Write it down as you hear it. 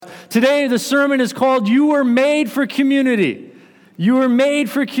Today, the sermon is called, You Were Made for Community. You were made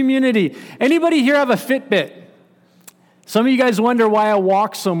for community. Anybody here have a Fitbit? Some of you guys wonder why I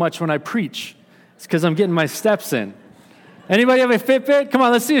walk so much when I preach. It's because I'm getting my steps in. Anybody have a Fitbit? Come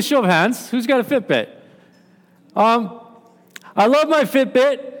on, let's see a show of hands. Who's got a Fitbit? I love my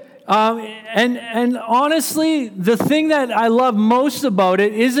Fitbit. And honestly, the thing that I love most about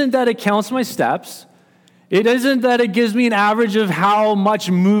it isn't that it counts my steps. It isn't that it gives me an average of how much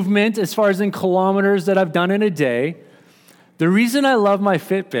movement, as far as in kilometers, that I've done in a day. The reason I love my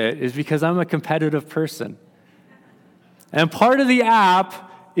Fitbit is because I'm a competitive person. And part of the app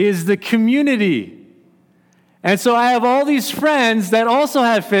is the community. And so I have all these friends that also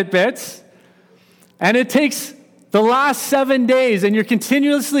have Fitbits, and it takes the last 7 days, and you're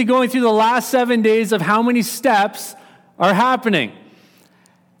continuously going through the last 7 days of how many steps are happening.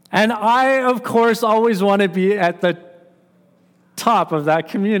 And I, of course, always want to be at the top of that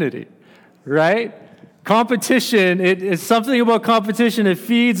community, right? Competition, it's something about competition, it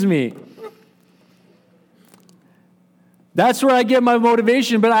feeds me. That's where I get my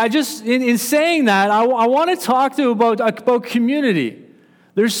motivation. But I just, in saying that, I want to talk to you about community.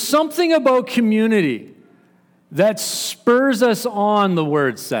 There's something about community that spurs us on, the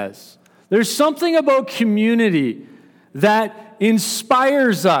word says. There's something about community that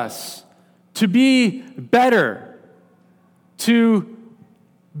inspires us to be better, to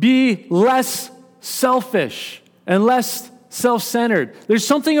be less selfish and less self-centered. There's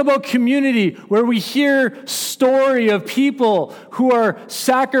something about community where we hear story of people who are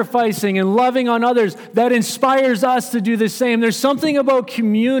sacrificing and loving on others that inspires us to do the same. There's something about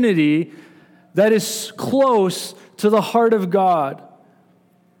community that is close to the heart of God.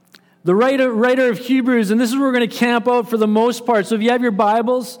 The writer of Hebrews, and this is where we're going to camp out for the most part. So if you have your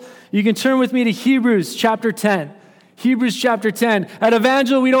Bibles, you can turn with me to Hebrews chapter 10. Hebrews chapter 10. At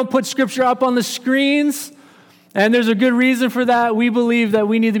Evangel, we don't put scripture up on the screens, and there's a good reason for that. We believe that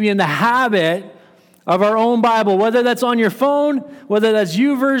we need to be in the habit of our own Bible, whether that's on your phone, whether that's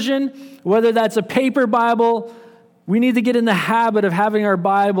YouVersion, whether that's a paper Bible. We need to get in the habit of having our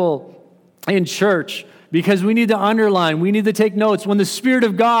Bible in church, because we need to underline, we need to take notes. When the Spirit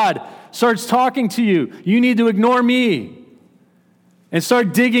of God starts talking to you, you need to ignore me and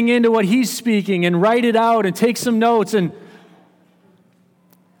start digging into what He's speaking and write it out and take some notes. And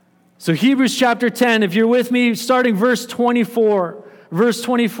so Hebrews chapter 10, if you're with me, starting verse 24,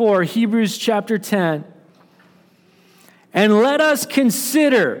 Hebrews chapter 10. And let us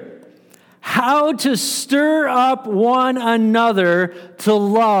consider how to stir up one another to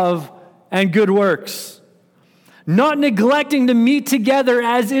love and good works, not neglecting to meet together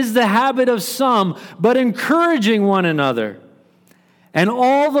as is the habit of some, but encouraging one another. And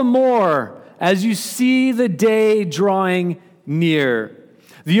all the more as you see the day drawing near.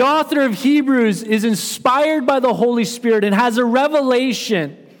 The author of Hebrews is inspired by the Holy Spirit and has a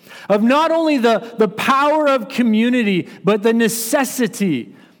revelation of not only the power of community, but the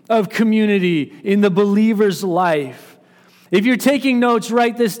necessity of community in the believer's life. If you're taking notes,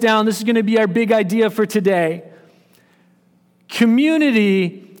 write this down. This is going to be our big idea for today.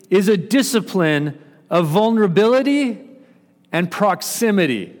 Community is a discipline of vulnerability and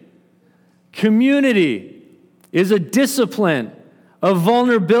proximity. Community is a discipline of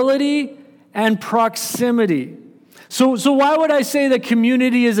vulnerability and proximity. So why would I say that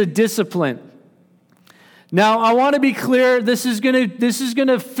community is a discipline? Now, I want to be clear, this is going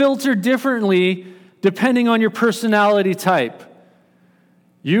to filter differently depending on your personality type.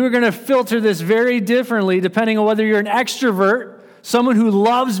 You are going to filter this very differently depending on whether you're an extrovert, someone who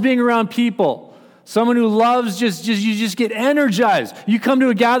loves being around people, someone who loves you just get energized. You come to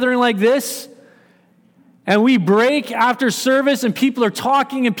a gathering like this, and we break after service, and people are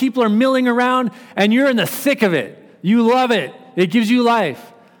talking, and people are milling around, and you're in the thick of it. You love it. It gives you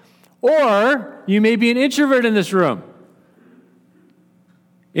life. Or you may be an introvert in this room.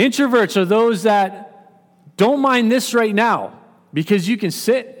 Introverts are those that don't mind this right now, because you can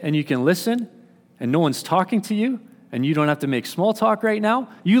sit and you can listen and no one's talking to you and you don't have to make small talk right now.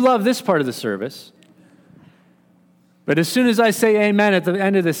 You love this part of the service. But as soon as I say amen at the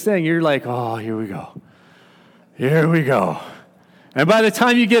end of this thing, you're like, oh, here we go. Here we go. And by the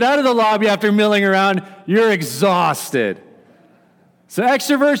time you get out of the lobby after milling around, you're exhausted. So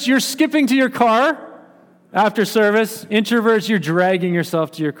extroverts, you're skipping to your car after service. Introverts, you're dragging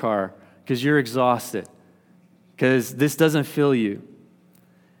yourself to your car because you're exhausted, because this doesn't fill you.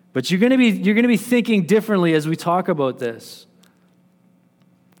 But you're going to be thinking differently as we talk about this.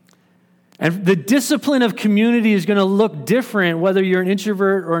 And the discipline of community is going to look different whether you're an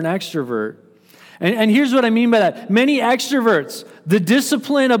introvert or an extrovert. And here's what I mean by that. Many extroverts, the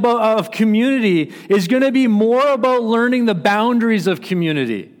discipline of community is going to be more about learning the boundaries of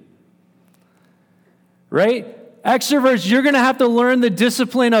community. Right? Extroverts, you're going to have to learn the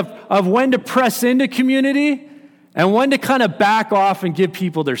discipline of when to press into community and when to kind of back off and give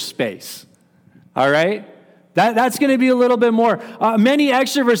people their space. All right? That's going to be a little bit more. Many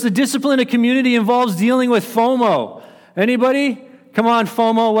extroverts, the discipline of community involves dealing with FOMO. Anybody? Come on,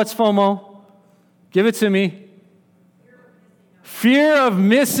 FOMO. What's FOMO? Give it to me. Fear of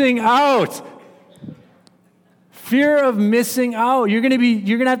missing out. Fear of missing out. You're going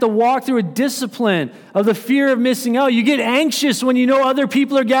to have to walk through a discipline of the fear of missing out. You get anxious when you know other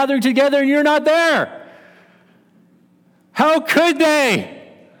people are gathering together and you're not there. How could they?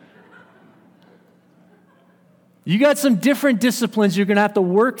 You got some different disciplines you're going to have to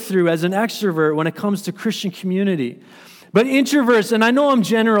work through as an extrovert when it comes to Christian community. But introverts, and I know I'm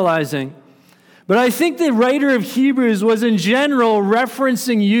generalizing, but I think the writer of Hebrews was in general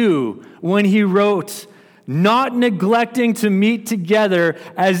referencing you when he wrote, not neglecting to meet together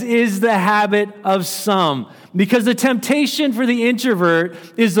as is the habit of some. Because the temptation for the introvert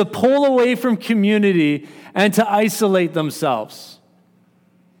is to pull away from community and to isolate themselves.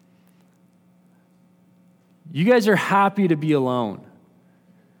 You guys are happy to be alone.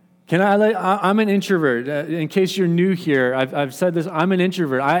 I'm an introvert. In case you're new here, I've said this, I'm an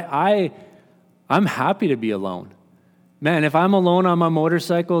introvert. I'm happy to be alone. Man, if I'm alone on my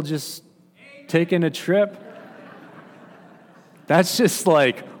motorcycle just taking a trip, that's just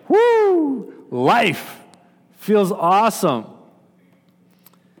like, woo, life feels awesome.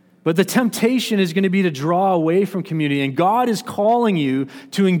 But the temptation is going to be to draw away from community, and God is calling you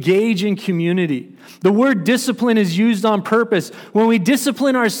to engage in community. The word discipline is used on purpose. When we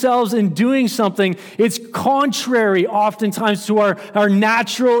discipline ourselves in doing something, it's contrary oftentimes to our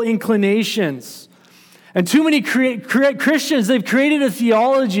natural inclinations. And too many Christians, they've created a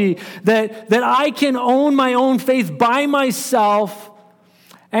theology that I can own my own faith by myself.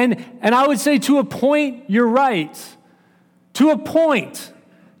 And I would say to a point, you're right. To a point,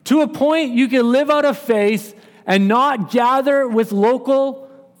 you can live out of faith and not gather with local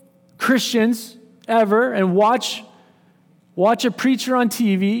Christians ever and watch a preacher on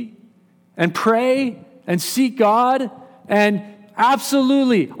TV and pray and seek God. And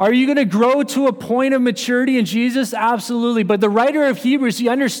absolutely, are you going to grow to a point of maturity in Jesus? Absolutely. But the writer of Hebrews, he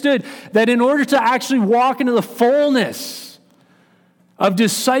understood that in order to actually walk into the fullness of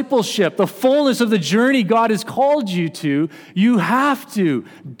discipleship, the fullness of the journey God has called you to, you have to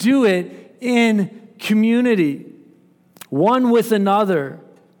do it in community, one with another.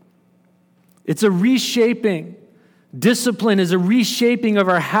 It's a reshaping. Discipline is a reshaping of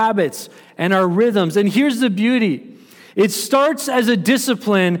our habits and our rhythms. And here's the beauty. It starts as a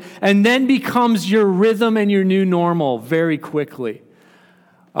discipline and then becomes your rhythm and your new normal very quickly.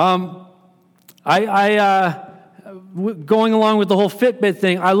 Going along with the whole Fitbit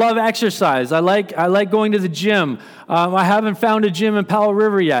thing, I love exercise. I like going to the gym. I haven't found a gym in Powell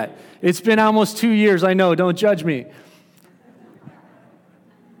River yet. It's been almost 2 years, I know, don't judge me.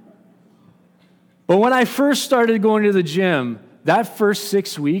 But when I first started going to the gym, that first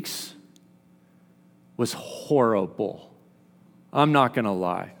 6 weeks was horrible. I'm not going to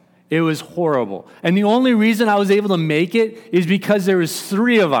lie. It was horrible. And the only reason I was able to make it is because there was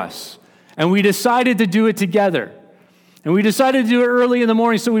 3 of us, and we decided to do it together. And we decided to do it early in the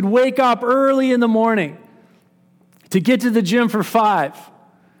morning, so we'd wake up early in the morning to get to the gym for 5.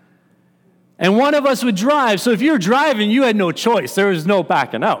 And one of us would drive, so if you were driving, you had no choice. There was no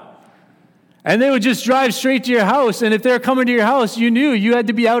backing out. And they would just drive straight to your house, and if they were coming to your house, you knew you had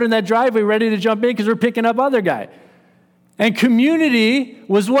to be out in that driveway ready to jump in because we're picking up other guy. And community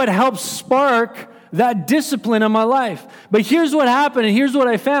was what helped spark that discipline in my life. But here's what happened, and here's what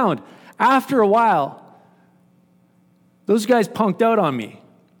I found. After a while, those guys punked out on me.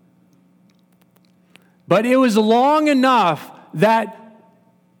 But it was long enough that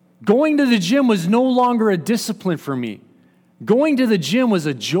going to the gym was no longer a discipline for me. Going to the gym was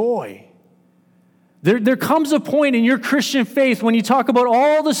a joy. There comes a point in your Christian faith when you talk about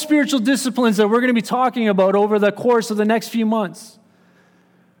all the spiritual disciplines that we're going to be talking about over the course of the next few months,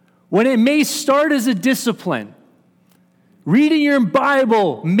 when it may start as a discipline. Reading your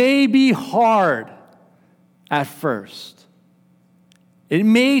Bible may be hard at first. It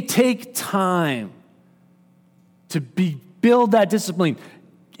may take time to build that discipline.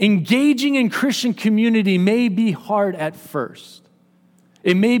 Engaging in Christian community may be hard at first.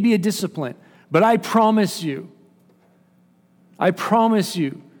 It may be a discipline. But I promise you,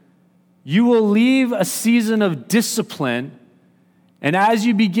 you will leave a season of discipline And as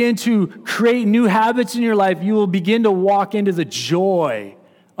you begin to create new habits in your life, you will begin to walk into the joy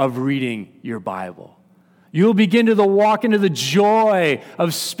of reading your Bible. You will begin to walk into the joy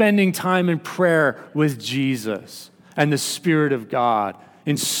of spending time in prayer with Jesus and the Spirit of God,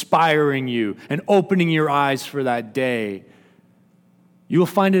 inspiring you and opening your eyes for that day. You will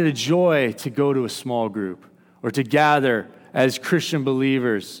find it a joy to go to a small group or to gather as Christian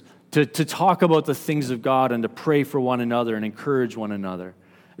believers to talk about the things of God and to pray for one another and encourage one another.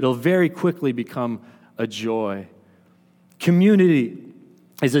 It'll very quickly become a joy. Community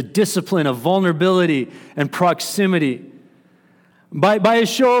is a discipline of vulnerability and proximity. By a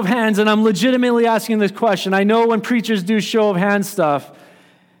show of hands, and I'm legitimately asking this question, I know when preachers do show of hands stuff,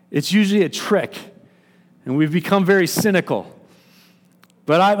 it's usually a trick, and we've become very cynical.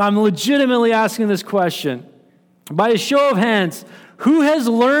 But I'm legitimately asking this question. By a show of hands, who has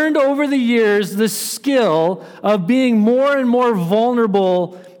learned over the years the skill of being more and more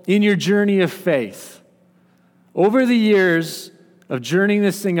vulnerable in your journey of faith? Over the years of journeying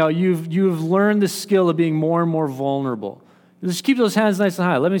this thing out, you've learned the skill of being more and more vulnerable. Just keep those hands nice and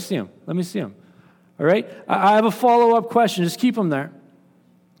high. Let me see them. Let me see them. All right? I have a follow-up question. Just keep them there.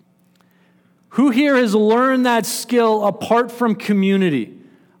 Who here has learned that skill apart from community,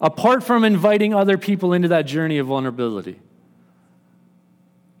 apart from inviting other people into that journey of vulnerability?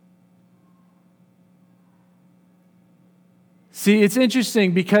 See, it's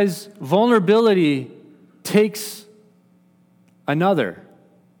interesting because vulnerability takes another.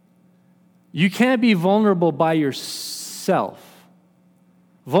 You can't be vulnerable by yourself.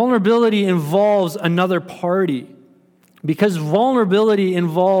 Vulnerability involves another party because vulnerability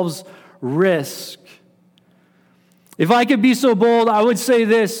involves risk. If I could be so bold, I would say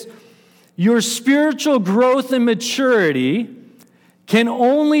this: your spiritual growth and maturity can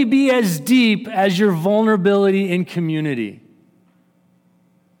only be as deep as your vulnerability in community.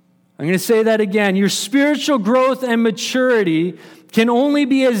 I'm going to say that again. Your spiritual growth and maturity can only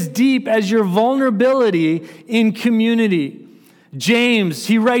be as deep as your vulnerability in community. James,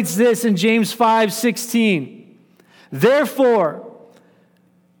 he writes this in James 5:16. Therefore,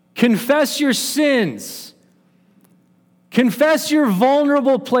 confess your sins. Confess your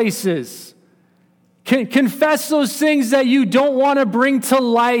vulnerable places. Confess those things that you don't want to bring to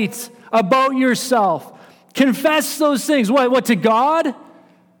light about yourself. Confess those things. What to God?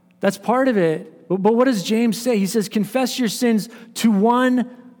 That's part of it. But what does James say? He says, confess your sins to one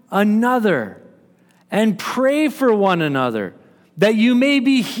another and pray for one another that you may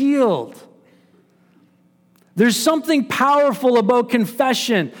be healed. There's something powerful about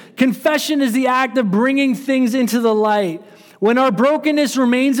confession. Confession is the act of bringing things into the light. When our brokenness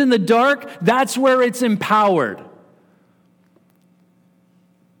remains in the dark, that's where it's empowered.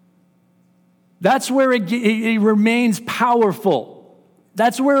 That's where it remains powerful.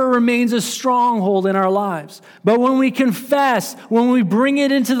 That's where it remains a stronghold in our lives. But when we confess, when we bring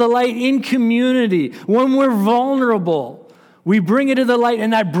it into the light in community, when we're vulnerable, we bring it to the light,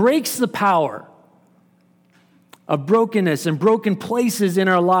 and that breaks the power of brokenness and broken places in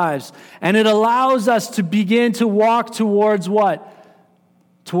our lives. And it allows us to begin to walk towards what?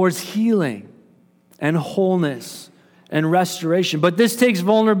 Towards healing and wholeness and restoration. But this takes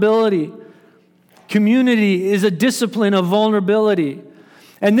vulnerability. Community is a discipline of vulnerability.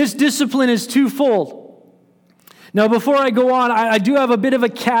 And this discipline is twofold. Now, before I go on, I do have a bit of a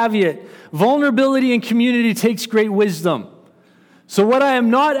caveat. Vulnerability in community takes great wisdom. So what I am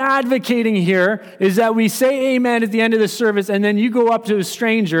not advocating here is that we say amen at the end of the service and then you go up to a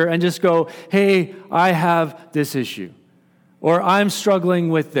stranger and just go, hey, I have this issue. Or I'm struggling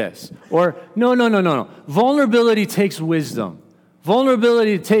with this. Or no. Vulnerability takes wisdom.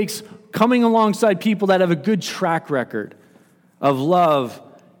 Vulnerability takes coming alongside people that have a good track record of love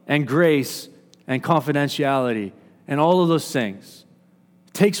and grace and confidentiality and all of those things.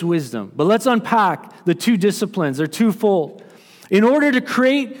 It takes wisdom. But let's unpack the two disciplines. They're twofold. In order to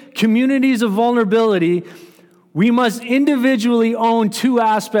create communities of vulnerability, we must individually own two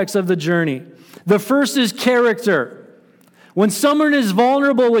aspects of the journey. The first is character. When someone is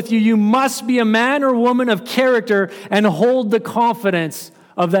vulnerable with you, you must be a man or woman of character and hold the confidence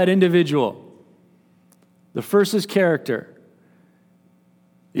of that individual. The first is character.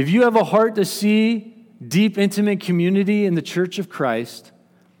 If you have a heart to see deep, intimate community in the Church of Christ,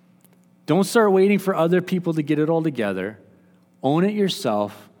 don't start waiting for other people to get it all together. Own it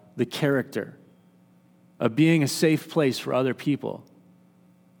yourself, the character of being a safe place for other people,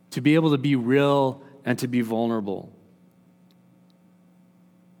 to be able to be real and to be vulnerable.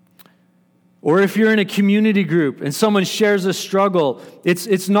 Or if you're in a community group and someone shares a struggle,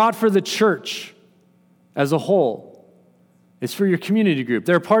 it's not for the church as a whole. It's for your community group.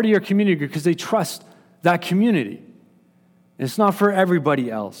 They're a part of your community group because they trust that community. It's not for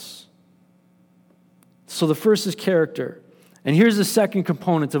everybody else. So the first is character. And here's the second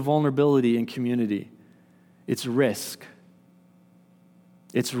component of vulnerability in community. It's risk.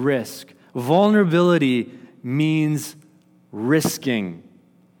 It's risk. Vulnerability means risking.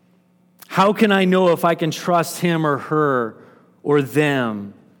 How can I know if I can trust him or her or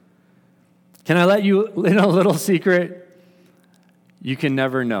them? Can I let you in a little secret? You can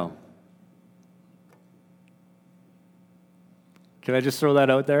never know. Can I just throw that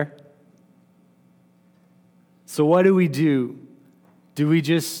out there? So what do? Do we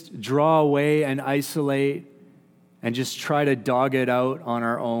just draw away and isolate and just try to dog it out on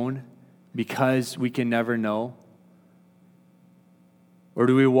our own because we can never know? Or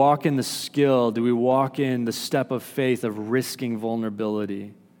do we walk in the skill, do we walk in the step of faith of risking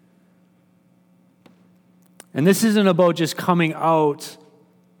vulnerability? And this isn't about just coming out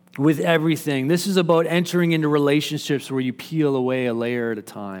with everything. This is about entering into relationships where you peel away a layer at a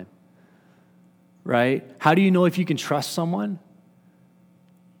time. Right? How do you know if you can trust someone?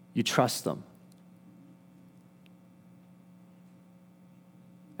 You trust them.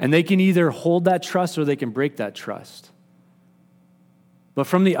 And they can either hold that trust or they can break that trust. But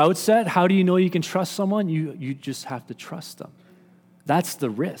from the outset, how do you know you can trust someone? You just have to trust them. That's the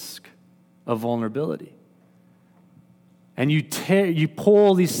risk of vulnerability. And you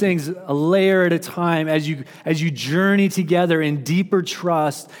pull these things a layer at a time as you journey together in deeper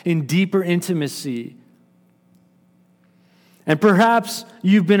trust, in deeper intimacy. And perhaps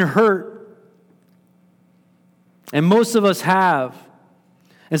you've been hurt. And most of us have.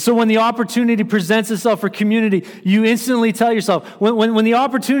 And so when the opportunity presents itself for community, you instantly tell yourself, when the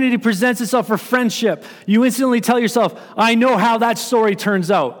opportunity presents itself for friendship, you instantly tell yourself, I know how that story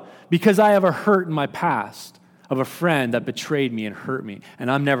turns out because I have a hurt in my past of a friend that betrayed me and hurt me, and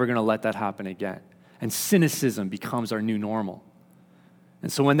I'm never going to let that happen again. And cynicism becomes our new normal.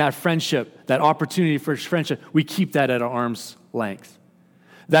 And so when that friendship, that opportunity for friendship, we keep that at arm's length.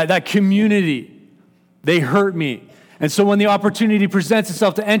 That community, they hurt me. And so when the opportunity presents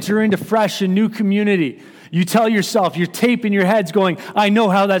itself to enter into fresh and new community, you tell yourself, your tape in your head's going, I know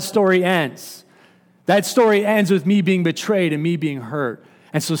how that story ends. That story ends with me being betrayed and me being hurt.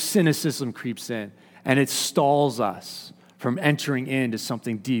 And so cynicism creeps in. And it stalls us from entering into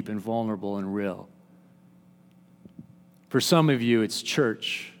something deep and vulnerable and real. For some of you, it's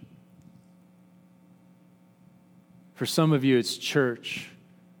church. For some of you, it's church.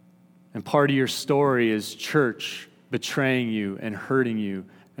 And part of your story is church betraying you and hurting you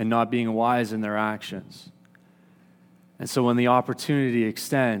and not being wise in their actions. And so when the opportunity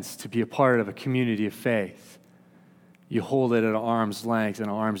extends to be a part of a community of faith, you hold it at arm's length and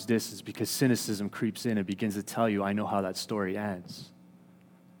arm's distance because cynicism creeps in and begins to tell you, I know how that story ends.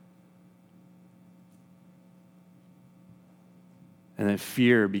 And then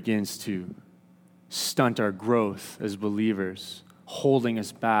fear begins to stunt our growth as believers, holding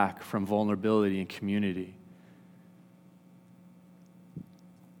us back from vulnerability and community.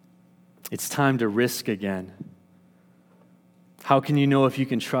 It's time to risk again. How can you know if you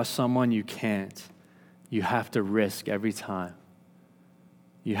can trust someone? You can't. You have to risk every time.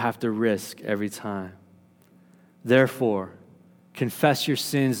 You have to risk every time. Therefore, confess your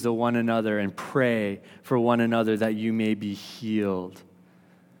sins to one another and pray for one another that you may be healed.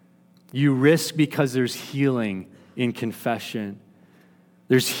 You risk because there's healing in confession.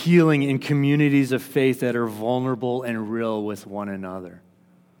 There's healing in communities of faith that are vulnerable and real with one another.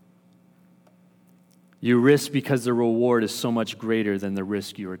 You risk because the reward is so much greater than the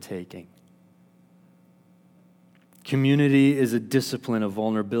risk you are taking. Community is a discipline of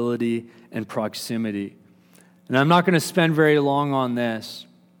vulnerability and proximity. And I'm not going to spend very long on this,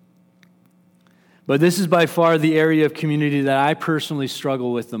 but this is by far the area of community that I personally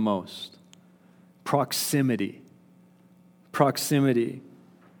struggle with the most. Proximity. Proximity.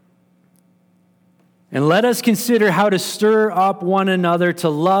 And let us consider how to stir up one another to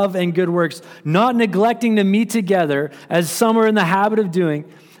love and good works, not neglecting to meet together as some are in the habit of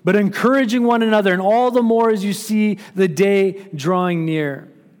doing, but encouraging one another, and all the more as you see the day drawing near.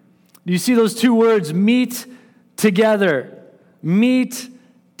 Do you see those two words, meet together? Meet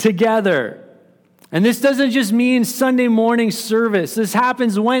together. And this doesn't just mean Sunday morning service. This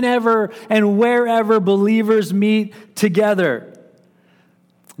happens whenever and wherever believers meet together.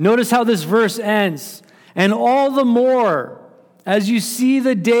 Notice how this verse ends. And all the more as you see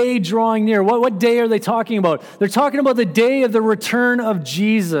the day drawing near. What day are they talking about? They're talking about the day of the return of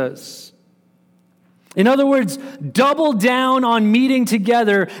Jesus. In other words, double down on meeting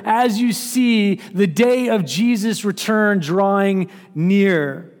together as you see the day of Jesus' return drawing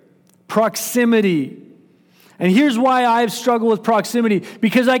near. Proximity. And here's why I've struggled with proximity,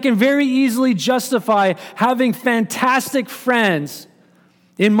 because I can very easily justify having fantastic friends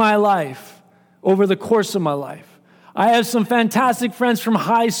in my life over the course of my life. I have some fantastic friends from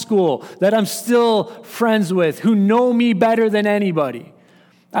high school that I'm still friends with who know me better than anybody.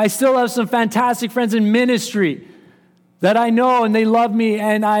 I still have some fantastic friends in ministry that I know and they love me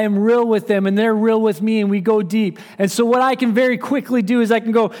and I am real with them and they're real with me and we go deep. And so what I can very quickly do is I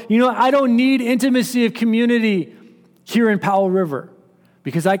can go, I don't need intimacy of community here in Powell River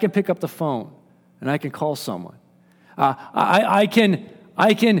because I can pick up the phone and I can call someone. I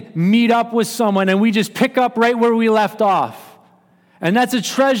can meet up with someone and we just pick up right where we left off. And that's a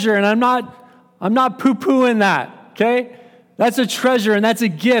treasure, and I'm not poo-pooing that, okay? That's a treasure and that's a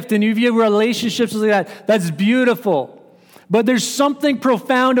gift. And if you have relationships like that, that's beautiful. But there's something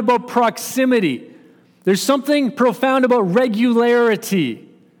profound about proximity. There's something profound about regularity.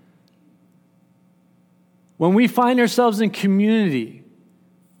 When we find ourselves in community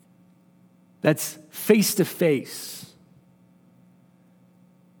that's face-to-face,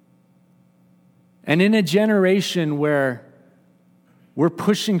 and in a generation where we're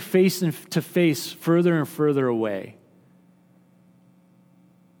pushing face-to-face further and further away,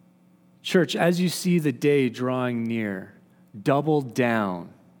 church, as you see the day drawing near, double down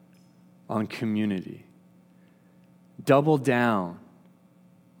on community. Double down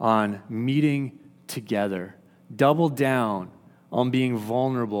on meeting together. Double down on being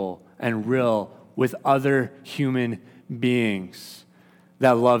vulnerable and real with other human beings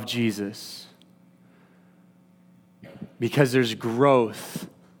that love Jesus. Because there's growth.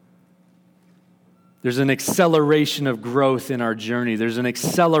 There's an acceleration of growth in our journey. There's an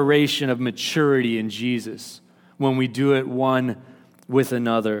acceleration of maturity in Jesus when we do it one with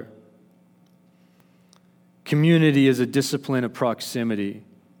another. Community is a discipline of proximity.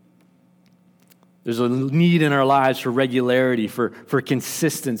 There's a need in our lives for regularity, for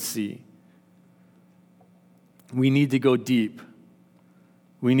consistency. We need to go deep.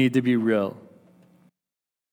 We need to be real.